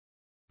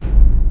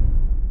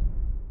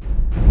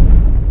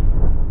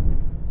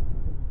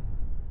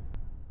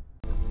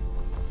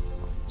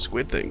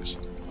Squid things.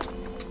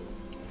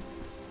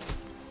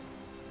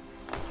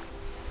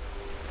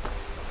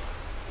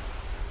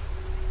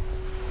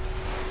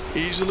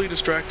 Easily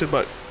distracted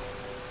by...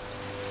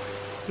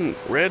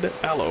 red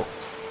aloe.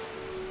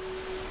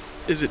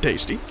 Is it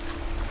tasty?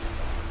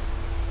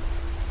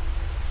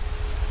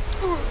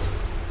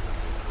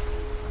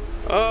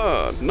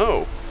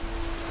 No.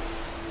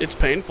 It's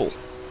painful.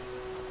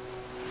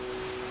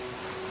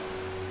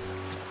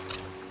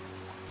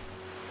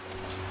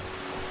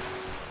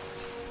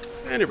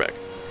 And you're back.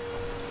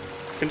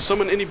 Can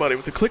summon anybody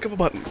with the click of a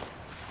button.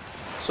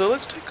 So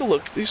let's take a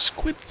look at these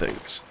squid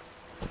things.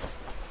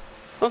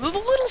 Oh, there's a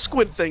little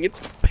squid thing. It's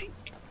pink.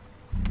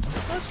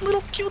 That's a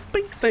little cute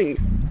pink thing.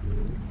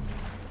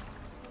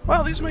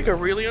 Wow, these make a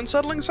really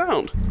unsettling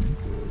sound.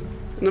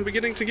 And I'm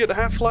beginning to get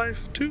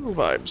Half-Life 2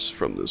 vibes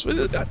from this.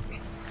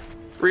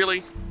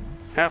 Really?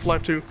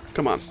 Half-Life 2?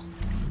 Come on.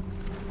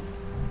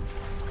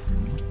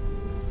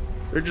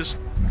 They're just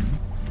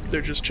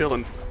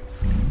chilling.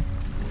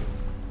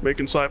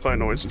 Making sci-fi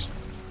noises.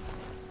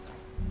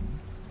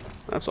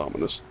 That's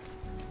ominous.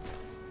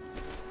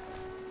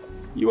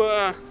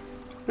 There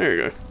you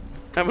go.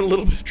 Having a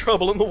little bit of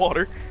trouble in the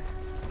water.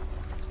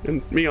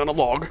 And me on a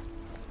log.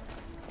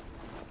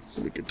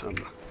 It'll be a good time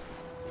to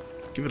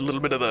give it a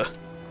little bit of the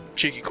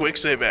cheeky quick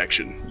save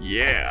action.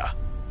 Yeah.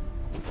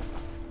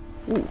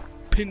 Ooh,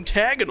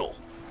 pentagonal.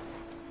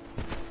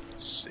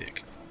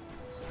 Sick.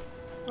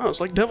 Oh,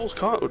 it's like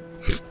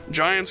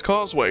Giant's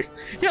Causeway.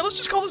 Yeah, let's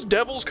just call this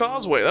Devil's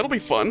Causeway. That'll be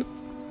fun.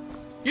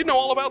 You'd know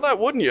all about that,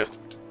 wouldn't you?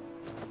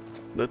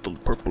 Little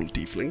purple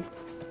tiefling.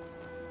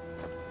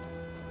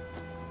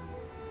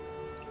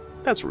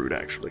 That's rude,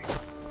 actually.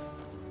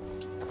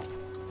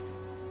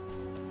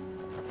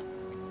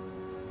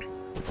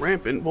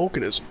 Rampant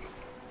volcanism.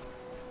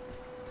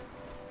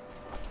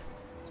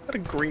 Is that a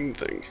green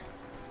thing?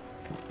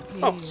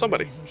 Oh,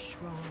 somebody.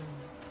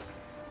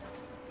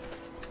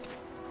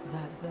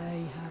 That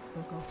they have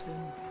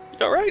forgotten.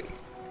 You alright?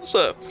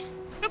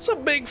 That's a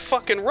big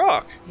fucking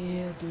rock.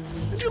 Here do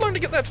we How'd you learn to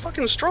get that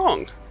fucking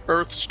strong?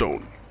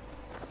 Earthstone.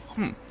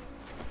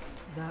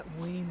 that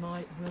we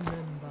might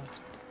remember.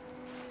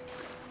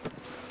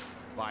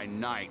 By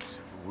night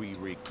we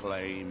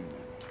reclaim.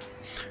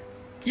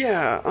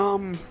 Yeah,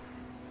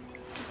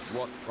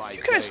 What by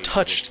you guys day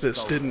touched was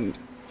this, stolen. didn't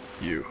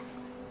you?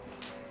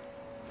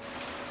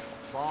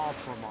 Far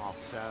from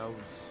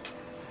ourselves.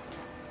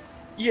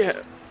 Yeah.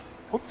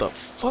 What the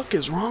fuck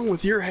is wrong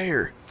with your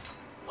hair?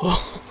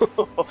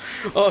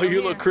 Oh,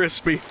 you look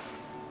crispy. It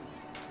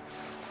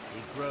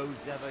grows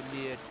ever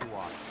near to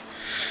us.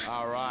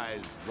 Our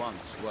eyes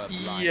once were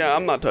blind. Yeah,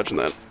 I'm not touching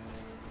that.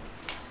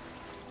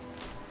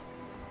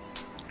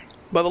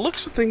 By the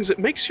looks of things, it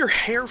makes your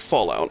hair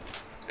fall out.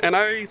 And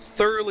I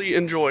thoroughly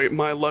enjoy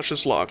my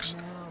luscious locks.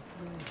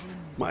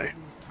 My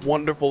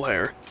wonderful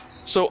hair.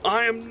 So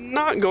I am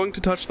not going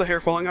to touch the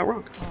hair falling out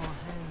rock. Our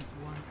hands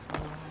once were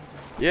idle.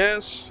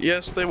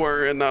 Yes, they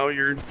were, and now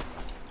you're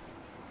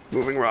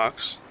moving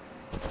rocks.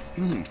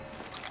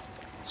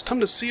 It's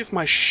time to see if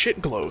my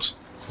shit glows.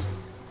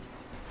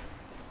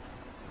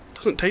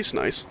 Doesn't taste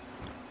nice.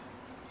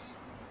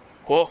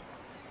 Whoa.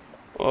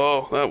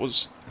 Oh, that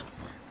was...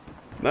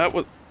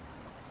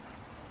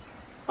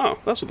 Oh,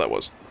 that's what that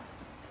was.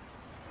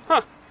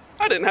 Huh.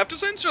 I didn't have to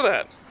censor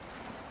that.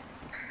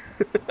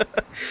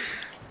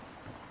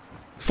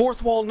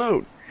 Fourth wall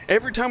note.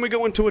 Every time we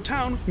go into a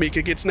town,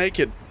 Mika gets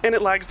naked, and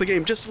it lags the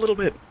game just a little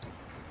bit.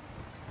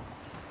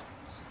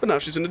 But now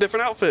she's in a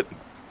different outfit.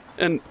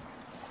 And...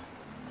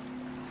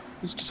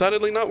 it's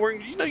decidedly not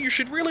wearing... You know, you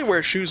should really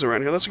wear shoes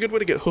around here. That's a good way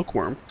to get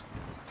hookworm.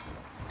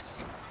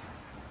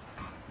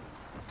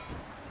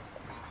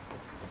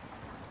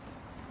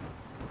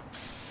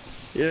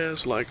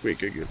 Yes, like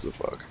Mika gives a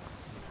fuck.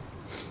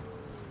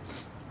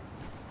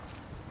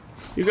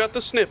 You got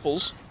the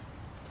sniffles.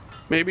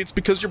 Maybe it's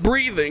because you're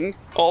breathing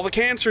all the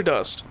cancer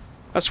dust.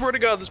 I swear to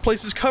God, this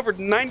place is covered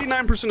in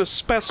 99%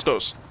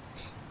 asbestos.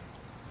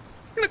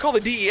 I'm gonna call the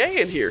DEA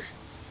in here.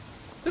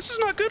 This is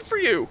not good for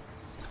you.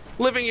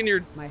 Living in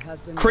your My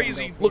husband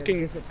crazy-looking...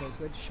 visitors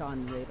with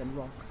Sean Raven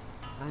Rock.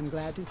 I'm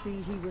glad to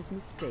see he was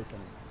mistaken.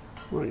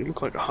 Well, you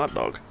look like a hot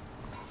dog.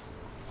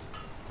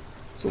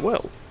 So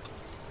well.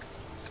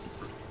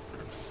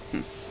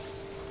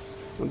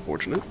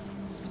 Unfortunate.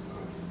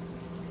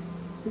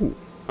 Ooh.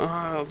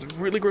 It's a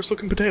really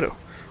gross-looking potato.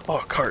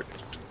 Oh, cart.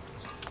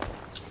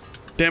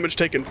 Damage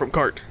taken from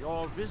cart.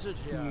 Your visit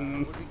here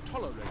will be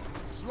tolerated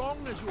as long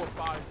as you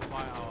abide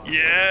by our...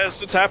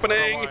 Yes, it's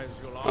happening! Otherwise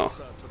you'll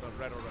answer to the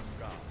Reverend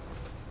Guard.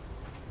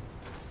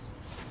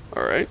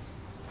 Alright.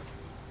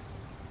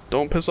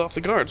 Don't piss off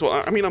the guards.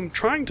 Well, I mean, I'm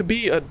trying to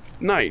be a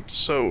knight,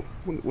 so...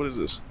 What is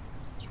this?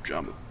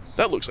 Pajama.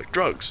 That looks like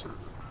drugs.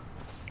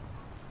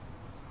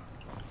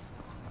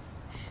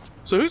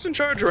 So who's in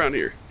charge around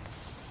here?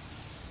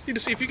 Need to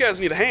see if you guys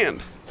need a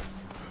hand.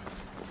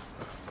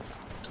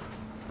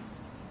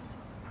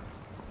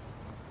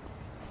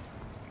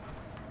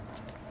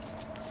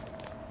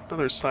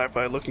 Another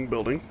sci-fi looking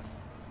building.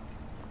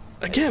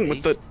 Again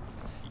with the...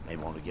 They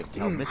want to give I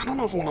don't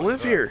know if I want to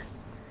live here.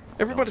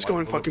 Everybody's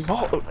going fucking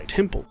ball. Oh,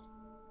 temple.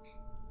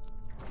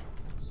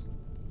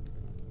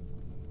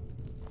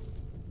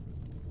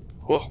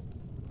 Whoa.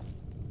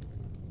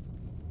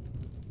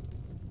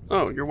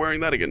 Oh, you're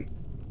wearing that again.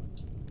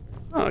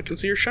 Oh, I can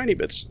see your shiny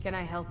bits. Can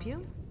I help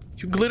you?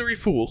 You glittery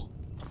fool.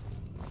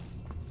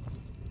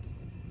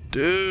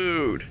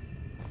 Dude.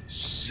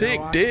 Sick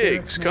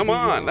digs. Come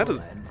on. That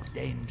is...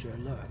 Danger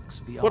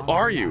lurks beyond What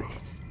are the you?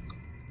 light.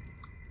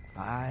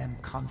 I am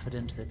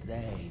confident that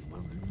they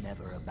will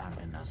never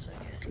abandon us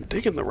again. I'm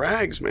digging the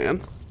rags,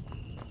 man.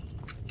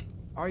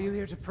 Are you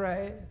here to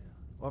pray?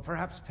 Or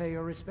perhaps pay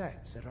your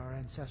respects at our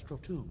ancestral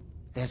tomb?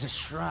 There's a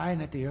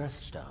shrine at the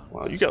Earthstone.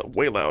 Wow, you got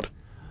way loud.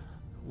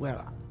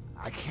 Well,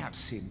 I can't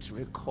seem to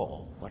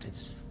recall what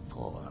it's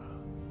for.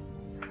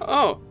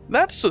 Oh,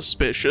 that's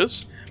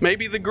suspicious.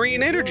 Maybe the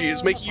green energy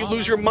is making you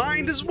lose your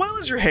mind as well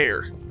as your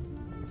hair.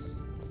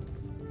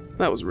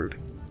 That was rude.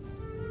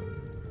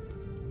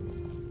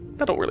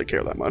 I don't really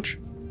care that much.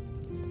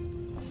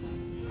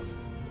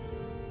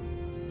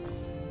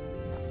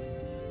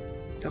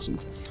 Got some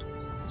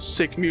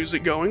sick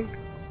music going.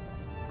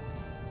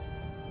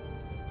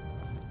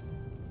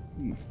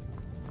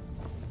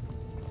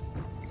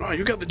 Oh,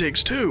 you got the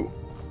digs too.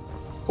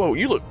 Whoa,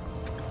 you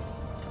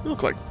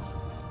look like...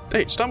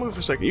 Hey, stop moving for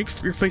a second.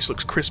 Your face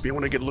looks crispy. I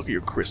want to get a look at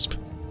your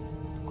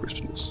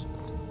crispness.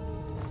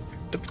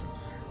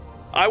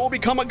 I will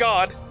become a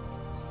god.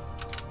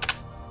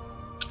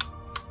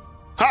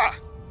 Ha!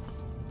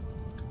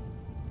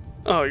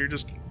 Oh, you're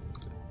just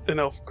an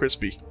elf,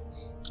 crispy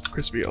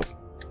elf.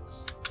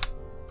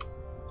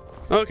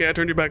 Okay, I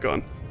turned you back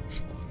on.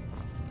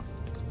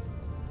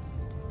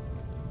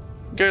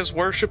 You guys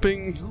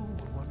worshipping?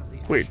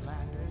 Wait.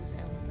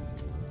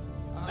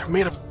 They're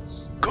made of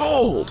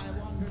gold!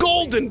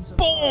 Golden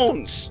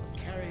bones!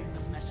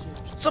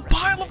 It's a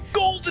pile of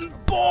golden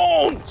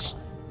bones!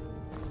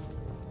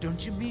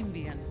 Don't you mean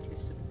the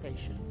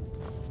anticipation?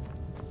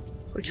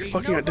 It's like you're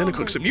fucking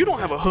identical, except you don't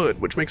have a hood,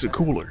 which makes it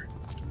cooler.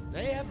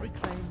 They have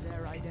reclaimed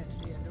their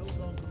identity and no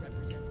longer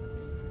represent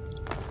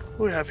them. What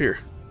do we have here?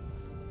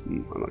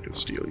 I'm not gonna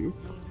steal you.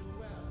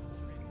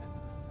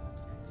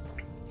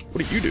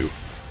 What do you do?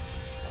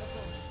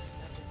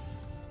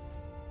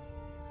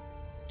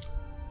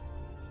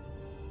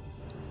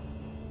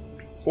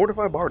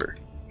 Fortify barter.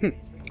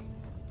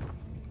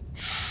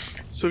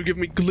 So give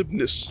me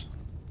glibness.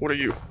 What are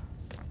you?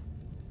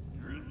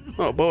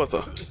 Oh,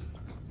 Boetha.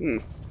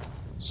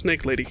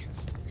 Snake lady.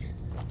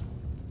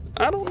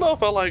 I don't know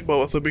if I like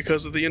Boetha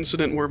because of the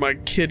incident where my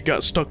kid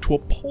got stuck to a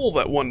pole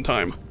that one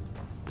time.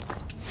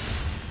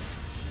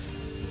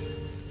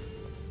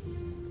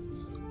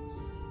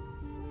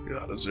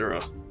 God,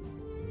 Azura.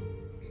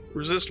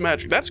 Resist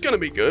magic. That's gonna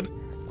be good.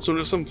 So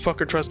if some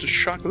fucker tries to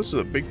shock... This is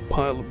a big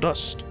pile of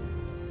dust.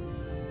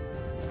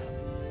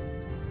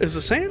 Is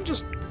the sand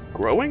just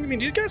growing? I mean,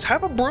 do you guys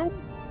have a broom?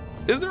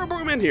 Is there a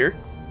broom in here?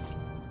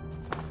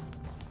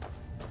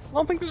 I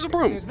don't think there's a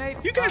broom. Excuse me,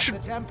 You guys should... The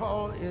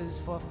temple is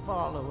for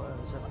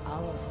followers of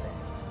our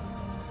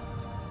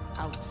faith.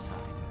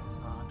 Outsiders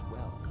aren't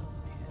welcome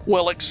here.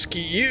 Well,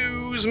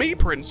 excuse me,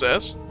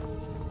 princess.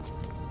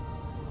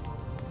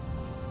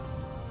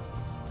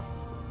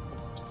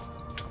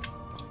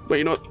 Wait,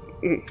 you know what?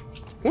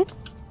 Whoop.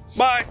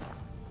 Bye.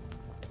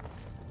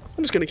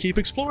 I'm just gonna keep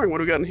exploring. What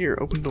do we got in here?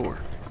 Open door.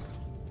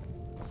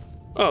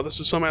 Oh, this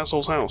is some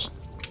asshole's house.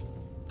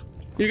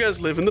 You guys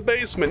live in the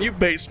basement, you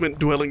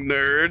basement-dwelling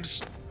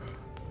nerds.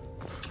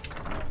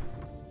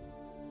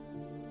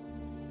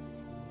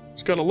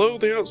 Just gotta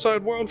loathe the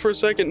outside world for a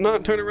second,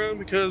 not turn around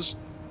because...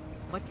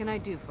 What can I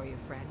do for you,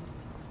 friend?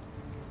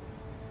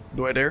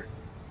 Do I dare?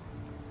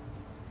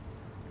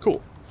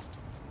 Cool.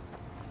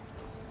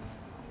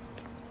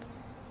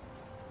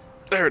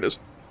 There it is.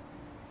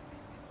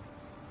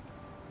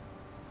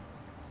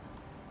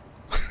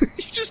 You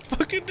just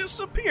fucking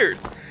disappeared.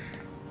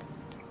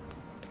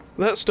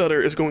 That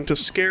stutter is going to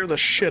scare the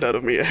shit out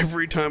of me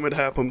every time it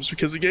happens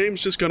because the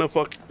game's just gonna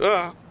fuck...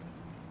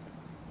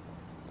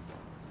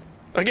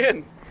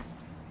 Again!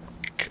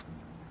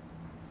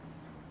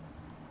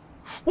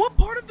 What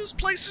part of this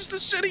place is the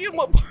city and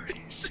what part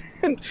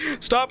isn't?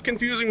 Stop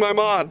confusing my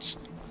mods.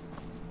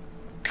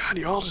 God,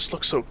 you all just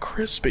look so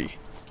crispy.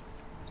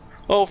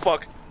 Oh,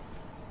 fuck.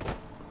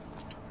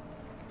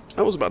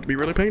 That was about to be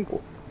really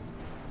painful.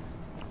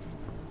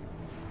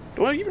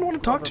 Do I even want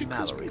to talk to you,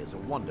 Mallory crispy? is a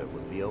wonder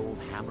with the old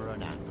hammer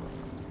and anvil.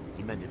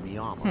 He mended me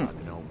armor like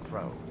an old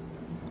pro.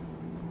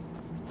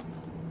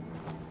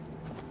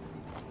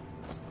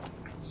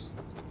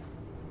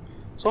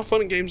 It's all fun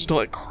and games until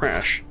I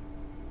crash.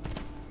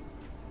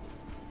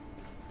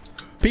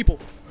 People,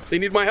 they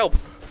need my help.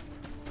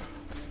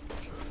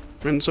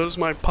 And so does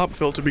my pop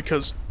filter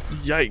because,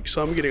 yikes,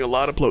 I'm getting a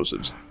lot of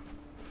plosives.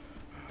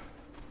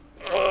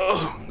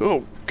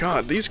 Oh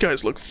god, these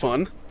guys look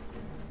fun.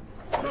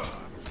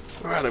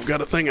 Alright, I've got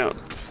a thing out.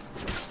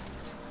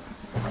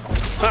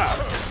 Ha!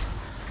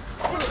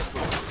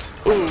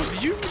 Ooh,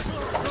 you...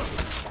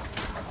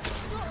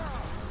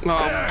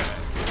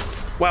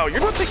 wow, you're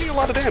not taking a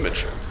lot of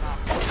damage.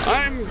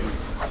 I'm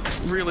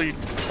really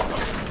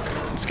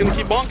It's gonna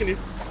keep bonking you.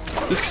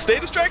 Just stay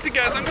distracted,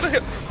 guys. I'm gonna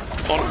hit.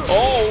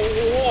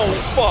 Oh,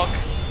 fuck.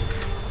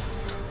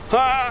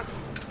 Ah.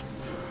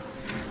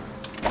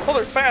 Oh,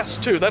 they're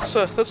fast too. That's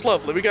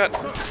lovely. We got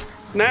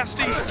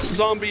nasty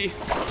zombie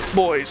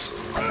boys.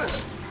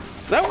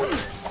 That one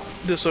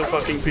just so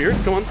fucking weird.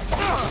 Come on.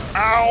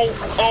 Ow!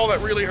 Oh,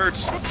 that really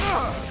hurts.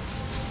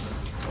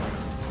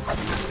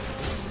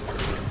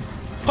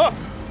 Huh.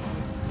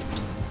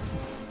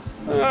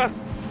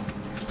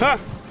 Huh.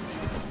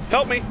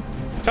 Help me.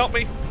 Help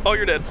me. Oh,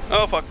 you're dead.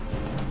 Oh, fuck.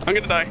 I'm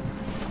gonna die.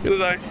 I'm gonna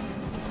die.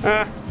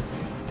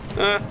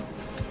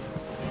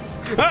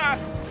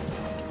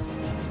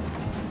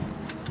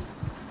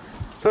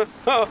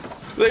 Oh,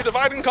 they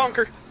divide and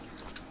conquer.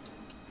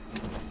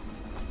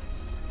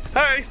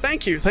 Hey,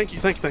 thank you.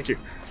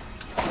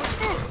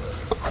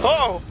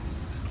 Oh!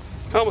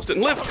 I almost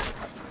didn't live.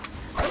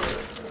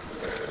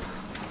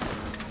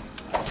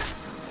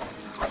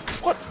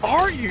 What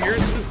are you? You're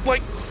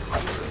like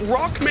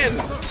rockmen.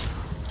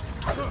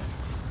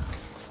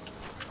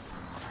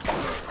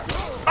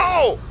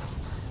 Oh!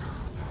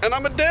 And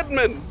I'm a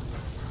deadman.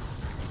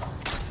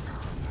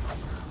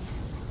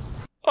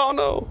 Oh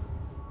no.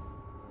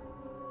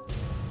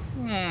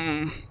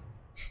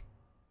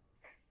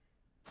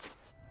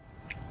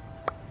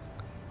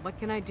 What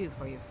can I do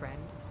for you, friend?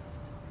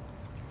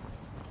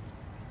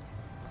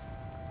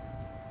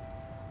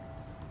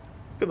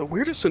 Got the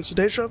weirdest sense of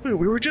deja vu.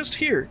 We were just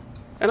here,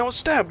 and I was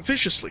stabbed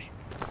viciously.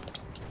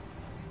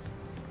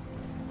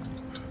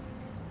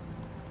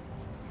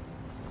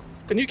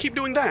 And you keep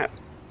doing that.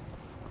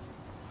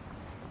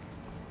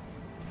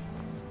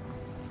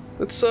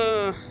 Let's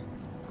see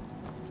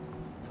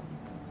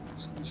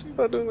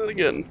about doing that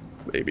again,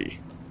 maybe.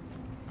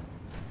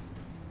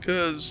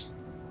 Cause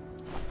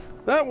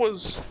that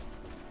was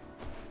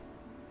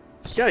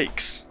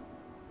yikes.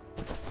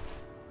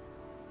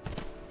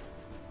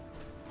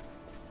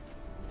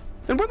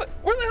 And where the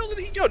hell did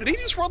he go? Did he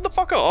just run the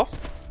fuck off?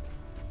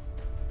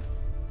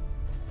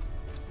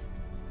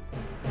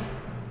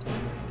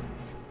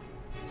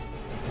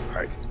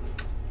 Alright.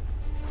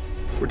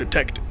 We're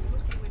detected.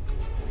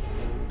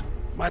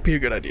 Might be a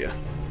good idea.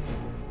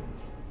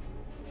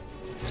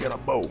 Get a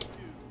bow.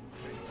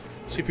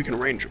 See if we can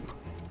range him.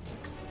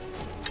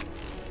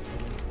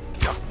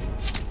 Yeah.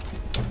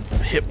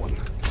 Hit one.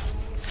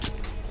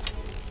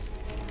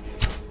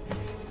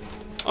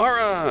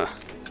 Oh,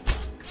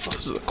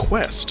 this is a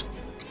quest.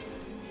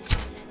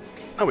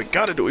 Oh, we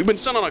gotta do it. We've been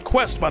sent on a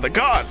quest by the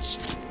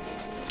gods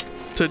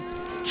to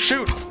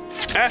shoot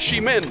ashy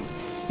men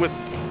with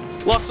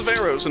lots of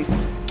arrows and...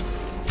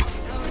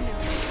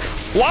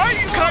 Why are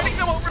you kiting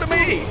them over to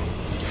me?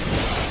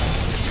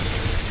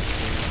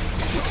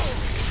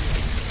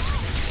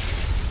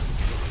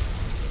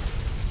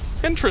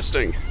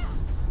 Interesting.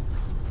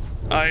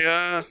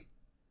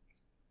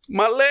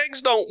 My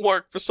legs don't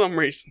work for some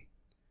reason.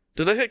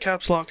 Did I hit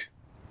caps lock?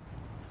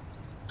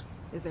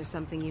 Is there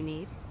something you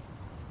need?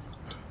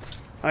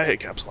 I hate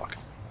caps lock.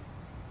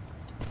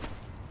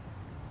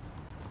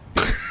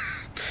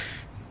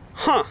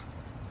 Huh.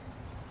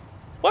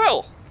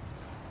 Well,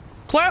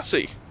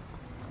 classy.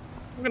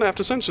 I'm gonna have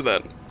to censor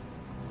that.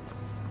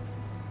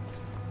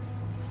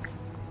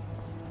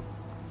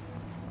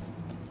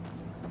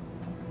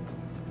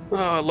 Oh,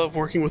 I love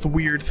working with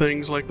weird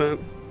things like that.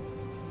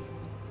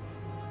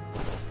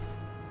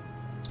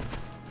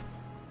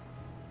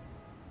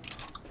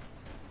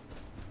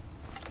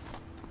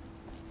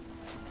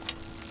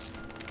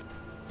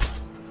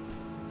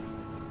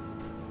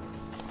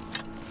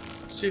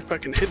 Let's see if I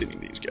can hit any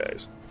of these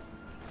guys.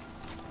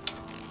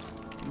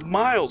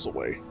 Miles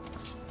away.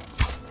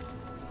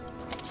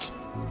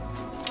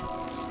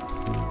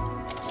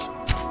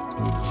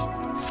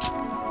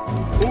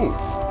 Ooh.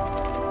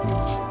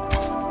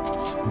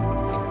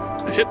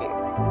 I hit one.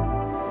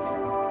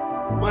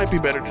 Might be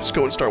better to just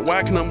go and start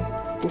whacking them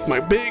with my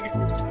big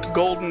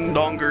golden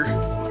donger.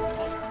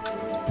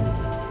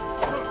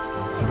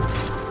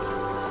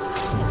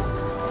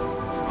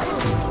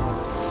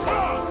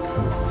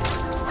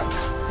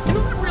 You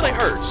know, that really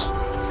hurts.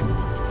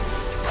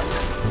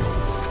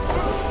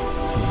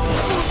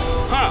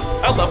 Huh,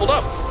 I leveled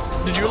up.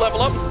 Did you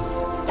level up?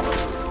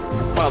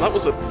 Wow, that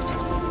was a...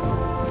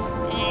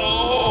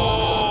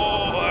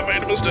 Oh, I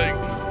made a mistake.